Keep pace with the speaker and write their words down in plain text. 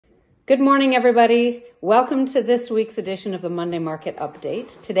Good morning, everybody. Welcome to this week's edition of the Monday Market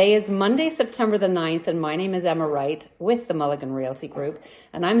Update. Today is Monday, September the 9th, and my name is Emma Wright with the Mulligan Realty Group,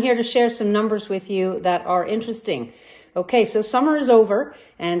 and I'm here to share some numbers with you that are interesting. Okay, so summer is over,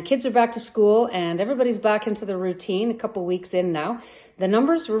 and kids are back to school, and everybody's back into the routine a couple weeks in now. The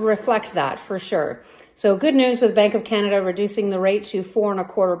numbers reflect that for sure. So good news with Bank of Canada reducing the rate to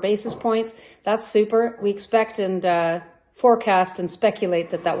 4.25 basis points. That's super. We expect and forecast and speculate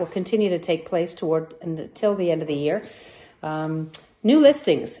that will continue to take place until the end of the year. New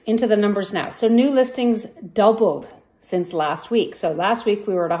listings into the numbers now. So new listings doubled since last week. So last week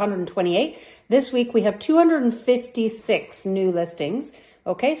we were at 128. This week we have 256 new listings.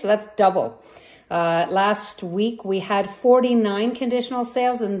 Okay, so that's double. Last week we had 49 conditional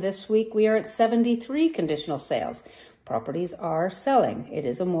sales, and this week we are at 73 conditional sales. Properties are selling. It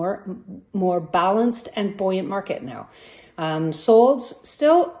is a more balanced and buoyant market now. Solds,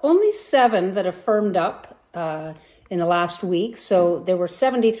 still only 7 that have firmed up in the last week. So there were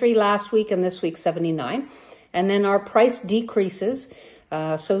 73 last week, and this week 79. And then our price decreases.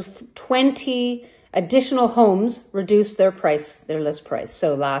 So 20 additional homes reduced their list price.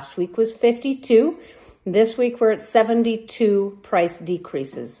 So last week was 52. This week we're at 72 price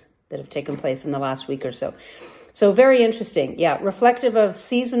decreases that have taken place in the last week or so. So very interesting. Yeah, reflective of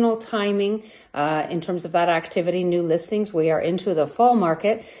seasonal timing in terms of that activity, new listings. We are into the fall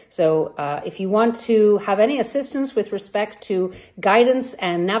market. So if you want to have any assistance with respect to guidance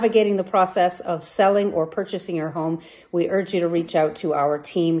and navigating the process of selling or purchasing your home, we urge you to reach out to our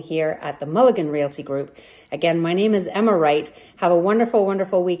team here at the Mulligan Realty Group. Again, my name is Emma Wright. Have a wonderful,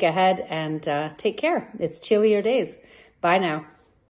 wonderful week ahead, and take care. It's chillier days. Bye now.